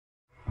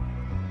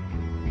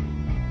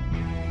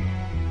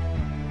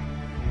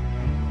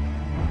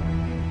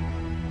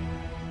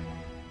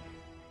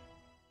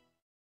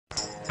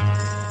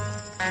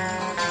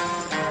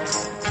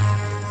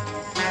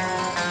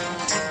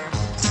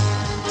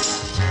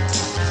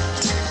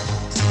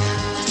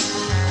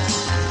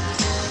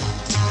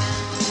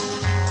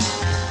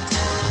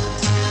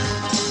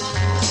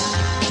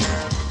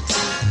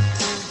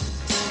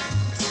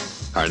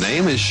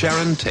name is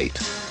Sharon Tate.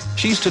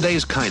 She's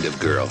today's kind of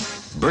girl,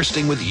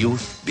 bursting with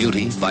youth,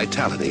 beauty,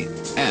 vitality,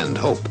 and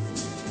hope.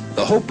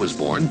 The hope was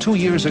born 2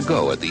 years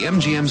ago at the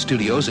MGM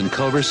studios in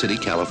Culver City,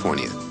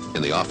 California,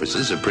 in the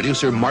offices of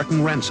producer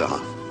Martin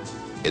Ransahoff.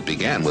 It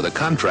began with a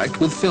contract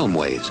with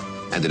Filmways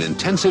and an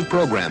intensive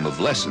program of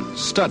lessons,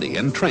 study,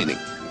 and training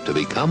to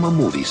become a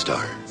movie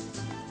star.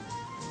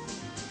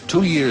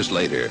 2 years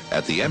later,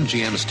 at the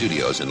MGM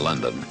studios in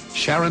London,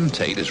 Sharon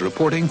Tate is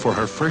reporting for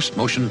her first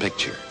motion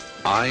picture,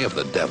 Eye of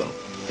the Devil,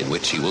 in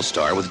which she will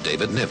star with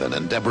David Niven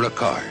and Deborah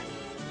Carr.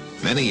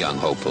 Many young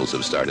hopefuls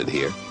have started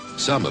here.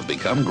 Some have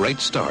become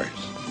great stars.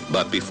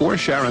 But before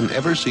Sharon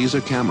ever sees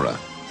a camera,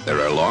 there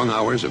are long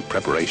hours of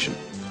preparation.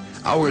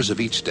 Hours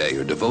of each day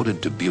are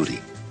devoted to beauty,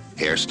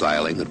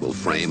 hairstyling that will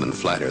frame and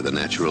flatter the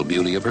natural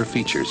beauty of her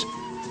features,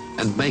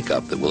 and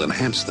makeup that will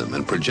enhance them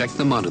and project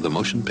them onto the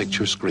motion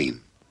picture screen.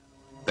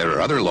 There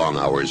are other long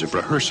hours of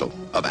rehearsal,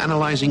 of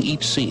analyzing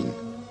each scene,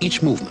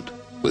 each movement,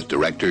 with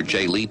director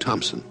J. Lee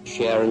Thompson.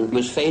 Sharon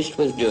was faced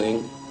with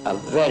doing a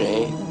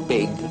very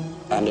big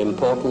and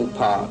important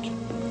part.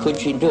 Could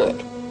she do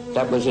it?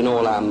 That was in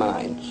all our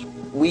minds.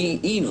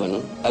 We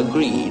even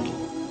agreed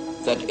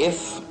that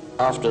if,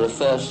 after the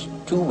first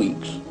 2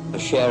 weeks,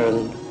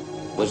 Sharon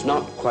was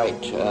not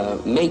quite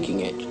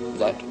making it,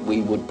 that we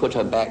would put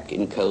her back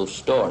in cold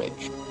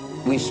storage.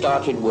 We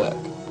started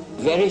work.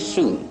 Very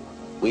soon,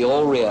 we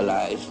all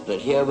realized that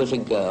here was a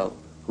girl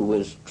who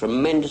was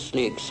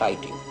tremendously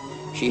exciting.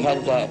 She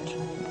had that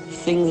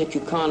thing that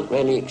you can't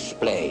really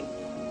explain,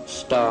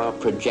 star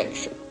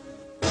projection.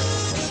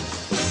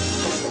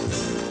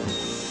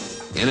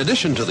 In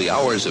addition to the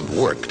hours of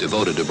work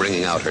devoted to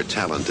bringing out her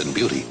talent and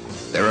beauty,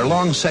 there are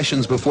long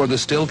sessions before the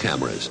still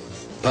cameras.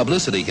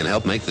 Publicity can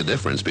help make the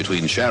difference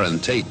between Sharon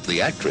Tate,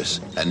 the actress,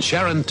 and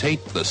Sharon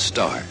Tate, the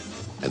star.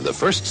 And the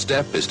first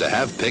step is to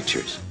have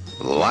pictures.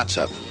 Lots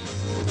of them.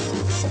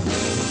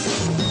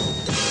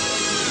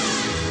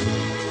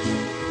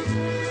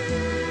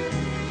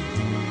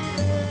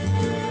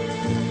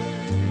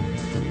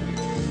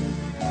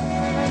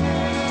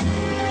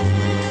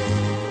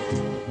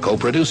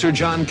 Co-producer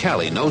John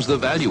Calley knows the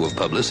value of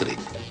publicity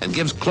and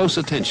gives close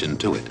attention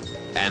to it.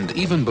 And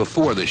even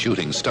before the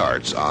shooting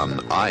starts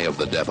on Eye of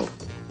the Devil,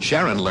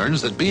 Sharon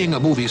learns that being a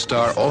movie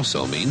star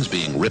also means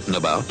being written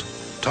about,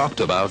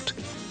 talked about,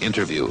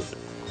 interviewed.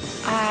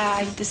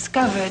 I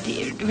discovered,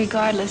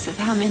 regardless of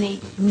how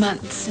many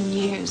months and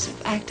years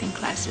of acting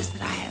classes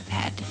that I have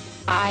had,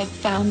 I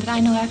found that I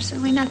know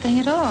absolutely nothing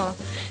at all.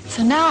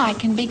 So now I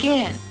can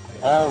begin.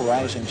 All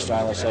rising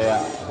stylists say,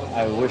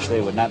 I wish they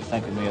would not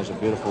think of me as a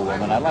beautiful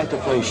woman. I'd like to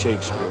play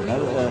Shakespeare.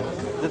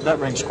 That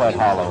rings quite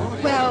hollow.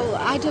 Well,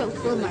 I don't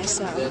fool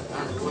myself.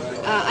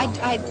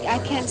 I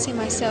can't see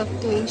myself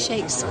doing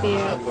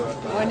Shakespeare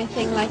or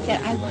anything like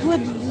that. I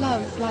would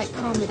love like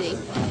comedy,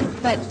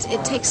 but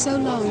it takes so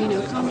long. You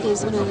know, comedy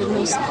is one of the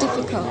most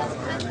difficult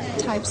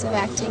types of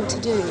acting to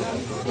do.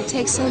 It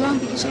takes so long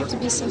because you have to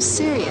be so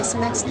serious,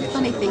 and that's the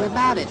funny thing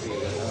about it.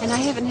 And I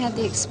haven't had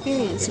the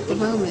experience at the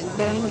moment,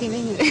 but I'm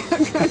giving it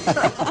a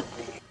try.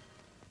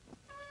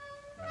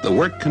 The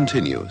work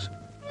continues.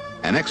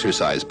 An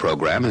exercise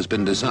program has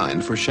been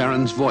designed for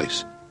Sharon's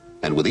voice,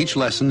 and with each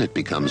lesson it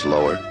becomes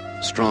lower,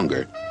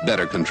 stronger,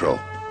 better control.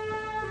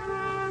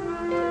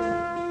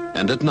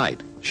 And at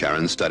night,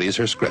 Sharon studies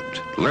her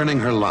script, learning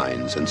her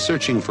lines and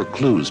searching for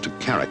clues to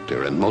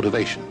character and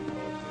motivation.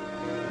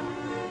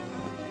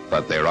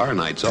 But there are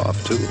nights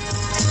off, too.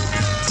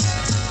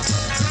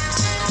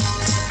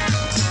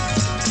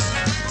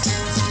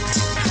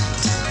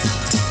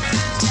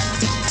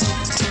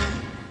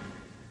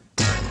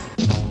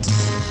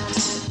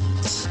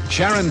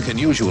 Sharon can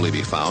usually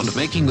be found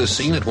making the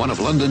scene at one of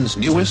London's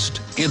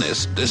newest,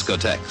 innest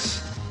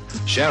discotheques.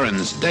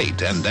 Sharon's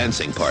date and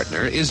dancing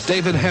partner is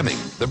David Hemming,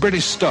 the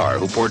British star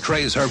who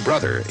portrays her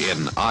brother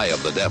in Eye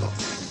of the Devil.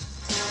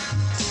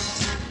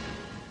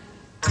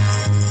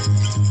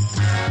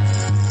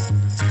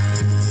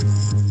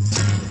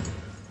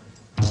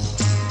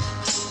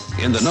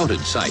 In the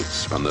noted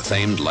sights, from the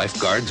famed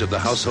lifeguards of the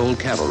Household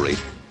Cavalry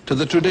to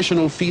the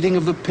traditional feeding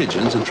of the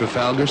pigeons in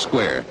Trafalgar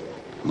Square,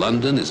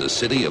 London is a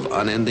city of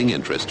unending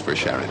interest for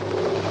Sharon.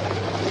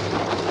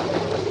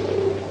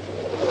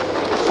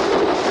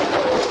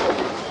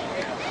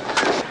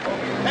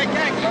 Hey,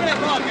 gang, give me that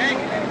ball, gang.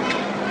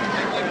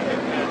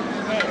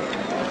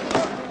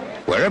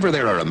 Wherever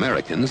there are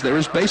Americans, there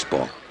is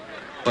baseball.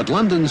 But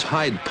London's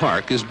Hyde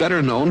Park is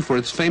better known for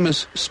its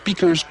famous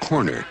Speaker's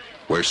Corner,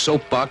 where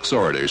soapbox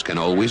orators can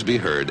always be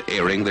heard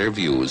airing their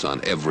views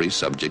on every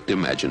subject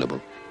imaginable.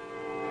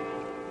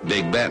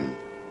 Big Ben,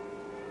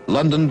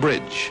 London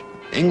Bridge.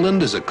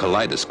 England is a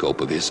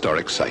kaleidoscope of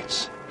historic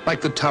sites, like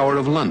the Tower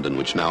of London,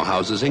 which now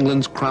houses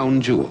England's crown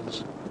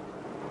jewels.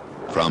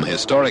 From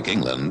historic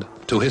England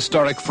to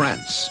historic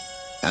France,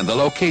 and the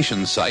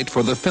location site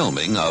for the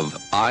filming of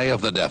Eye of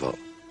the Devil.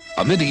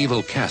 A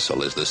medieval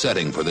castle is the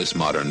setting for this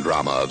modern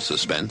drama of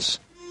suspense,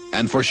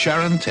 and for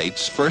Sharon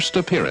Tate's first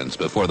appearance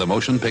before the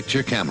motion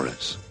picture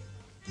cameras.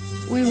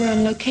 We were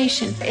on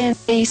location in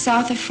the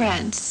south of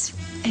France,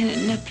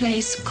 in a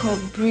place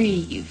called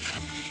Breve.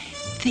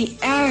 The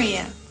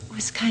area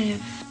was kind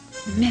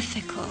of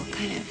mythical,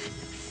 kind of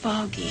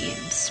foggy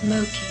and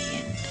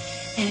smoky,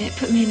 and it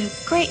put me in a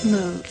great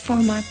mood for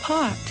my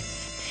part.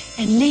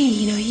 And Lee,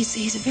 you know,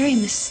 he's a very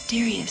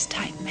mysterious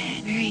type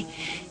man, very,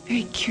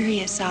 very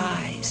curious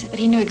eyes. But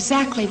he knew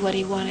exactly what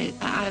he wanted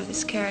out of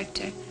his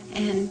character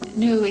and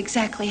knew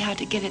exactly how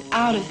to get it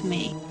out of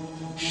me.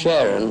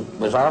 Sharon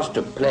was asked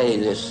to play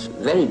this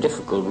very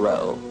difficult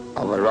role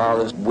of a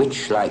rather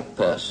witch-like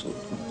person.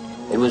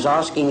 It was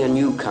asking a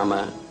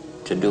newcomer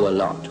to do a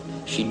lot.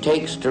 She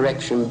takes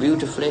direction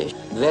beautifully.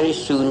 Very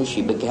soon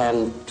she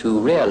began to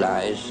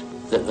realize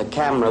that the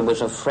camera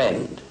was a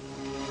friend.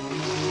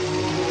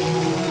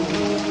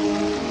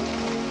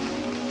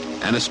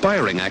 An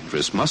aspiring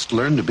actress must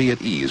learn to be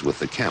at ease with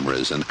the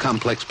cameras and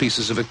complex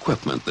pieces of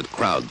equipment that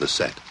crowd the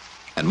set,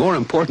 and more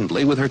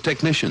importantly, with her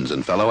technicians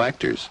and fellow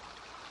actors.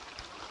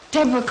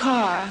 Deborah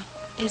Carr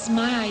is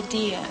my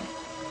idea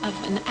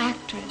of an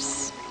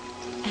actress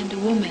and a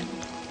woman,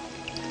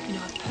 you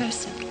know, a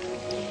person.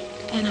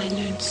 And I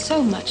learned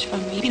so much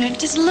from her. You know,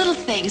 just little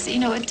things, you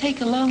know, it'd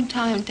take a long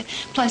time to,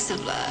 plus a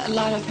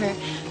lot of her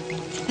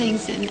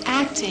things in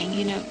acting,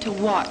 you know, to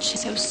watch.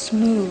 So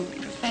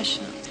smooth,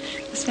 professional.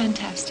 It was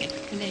fantastic,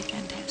 really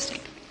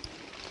fantastic.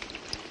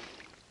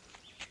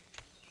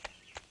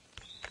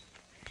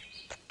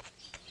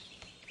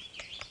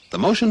 The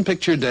motion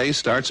picture day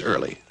starts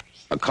early.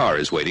 A car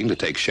is waiting to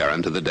take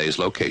Sharon to the day's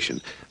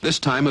location, this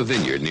time a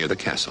vineyard near the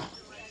castle.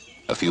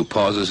 A few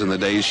pauses in the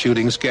day's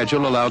shooting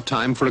schedule allow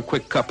time for a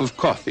quick cup of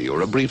coffee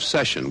or a brief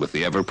session with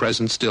the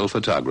ever-present still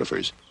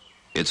photographers.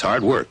 It's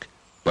hard work,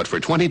 but for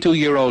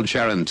 22-year-old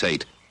Sharon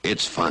Tate,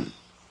 it's fun.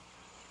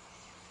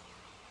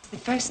 The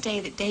first day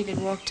that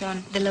David walked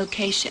on the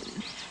location,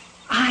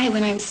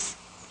 when I was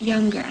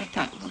younger, I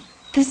thought, well,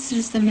 this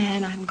is the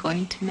man I'm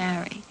going to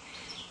marry.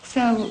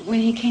 So when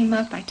he came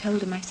up, I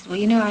told him, I said, well,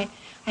 you know, I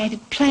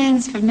had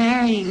plans for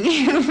marrying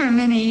you for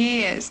many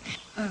years.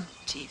 Oh,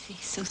 gee,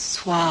 he's so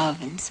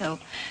suave and so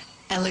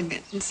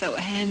elegant and so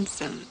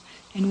handsome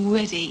and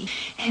witty.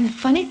 And the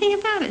funny thing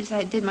about it is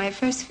I did my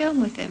first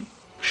film with him.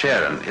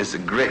 Sharon is a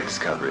great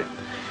discovery.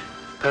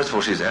 First of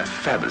all, she's a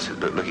fabulous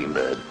looking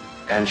bird,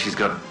 and she's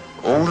got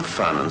all the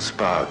fun and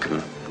spark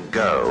and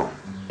go.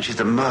 She's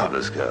a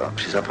marvelous girl.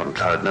 She's up on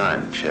cloud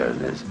nine,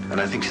 Sharon is,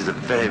 and I think she's a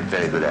very,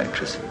 very good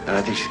actress. And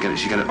I think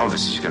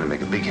obviously she's going to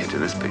make a big hit in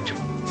this picture.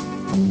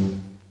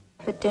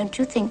 But don't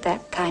you think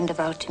that kind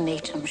of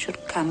ultimatum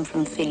should come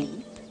from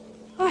Philippe?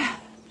 Well,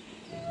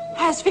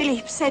 has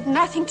Philippe said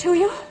nothing to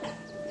you?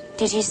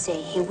 Did he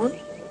say he would?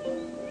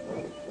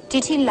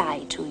 Did he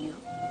lie to you?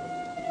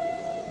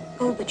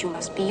 Oh, but you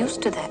must be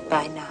used to that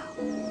by now.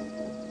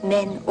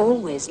 Men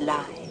always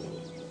lie.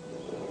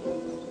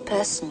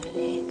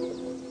 Personally,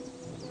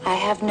 I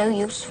have no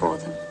use for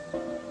them.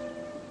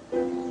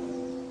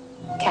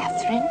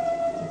 Catherine,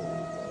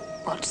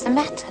 what's the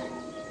matter?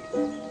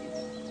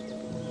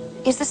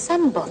 Is the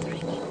sun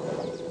bothering you?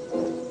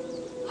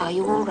 Are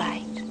you all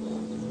right?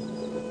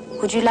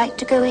 Would you like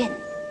to go in?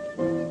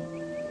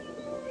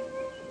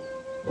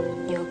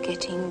 You're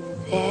getting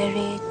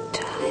very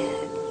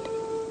tired.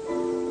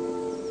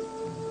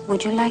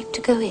 Would you like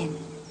to go in?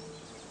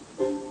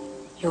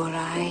 Your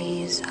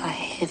eyes are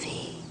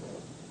heavy.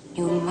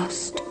 You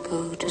must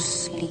go to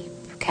sleep,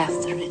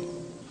 Catherine.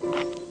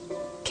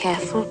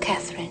 Careful,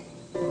 Catherine.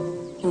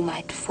 You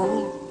might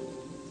fall.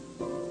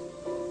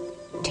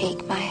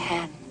 Take my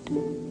hand.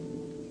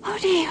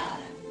 Odile.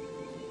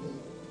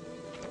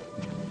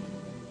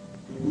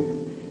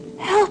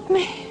 Help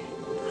me.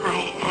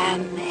 I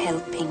am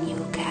helping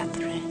you,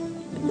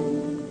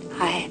 Catherine.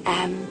 I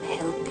am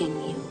helping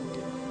you.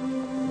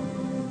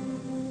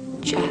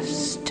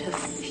 Just a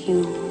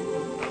few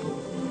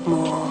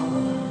more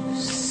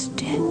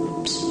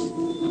steps,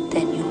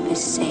 then you'll be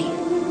safe.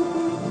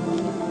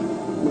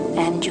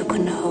 And you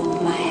can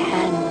hold my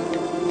hand.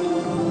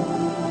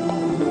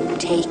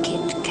 Take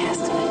it,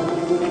 Catherine.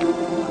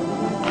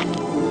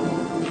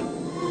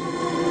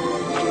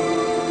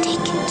 Take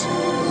it.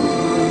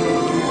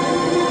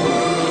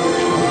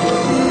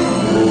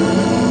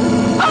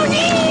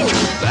 Odile!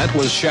 That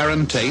was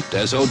Sharon Tate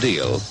as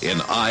Odile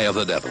in Eye of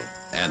the Devil.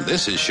 And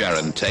this is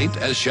Sharon Tate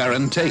as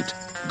Sharon Tate,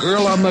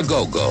 girl on the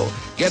go-go,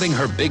 getting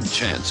her big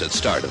chance at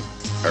stardom.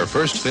 Her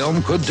first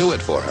film could do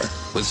it for her,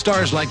 with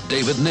stars like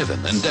David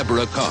Niven and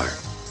Deborah Carr,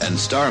 and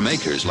star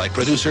makers like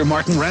producer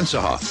Martin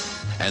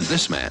Ransohoff, and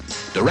this man,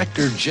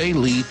 director J.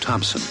 Lee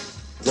Thompson.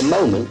 The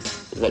moment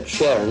that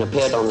Sharon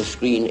appeared on the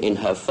screen in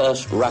her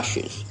first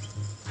rushes,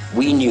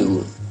 we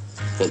knew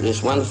that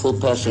this wonderful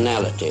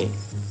personality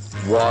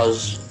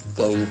was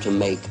going to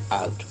make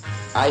out.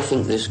 I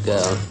think this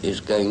girl is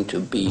going to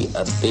be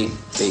a big,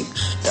 big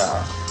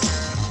star.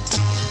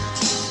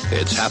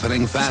 It's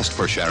happening fast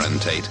for Sharon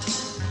Tate.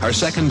 Her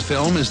second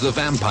film is The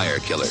Vampire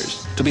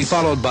Killers, to be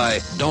followed by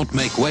Don't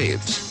Make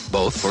Waves,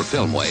 both for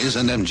Filmways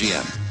and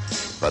MGM.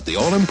 But the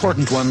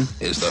all-important one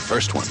is the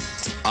first one,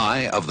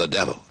 Eye of the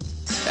Devil.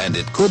 And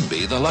it could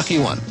be the lucky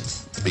one,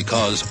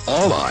 because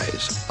all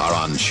eyes are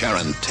on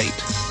Sharon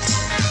Tate.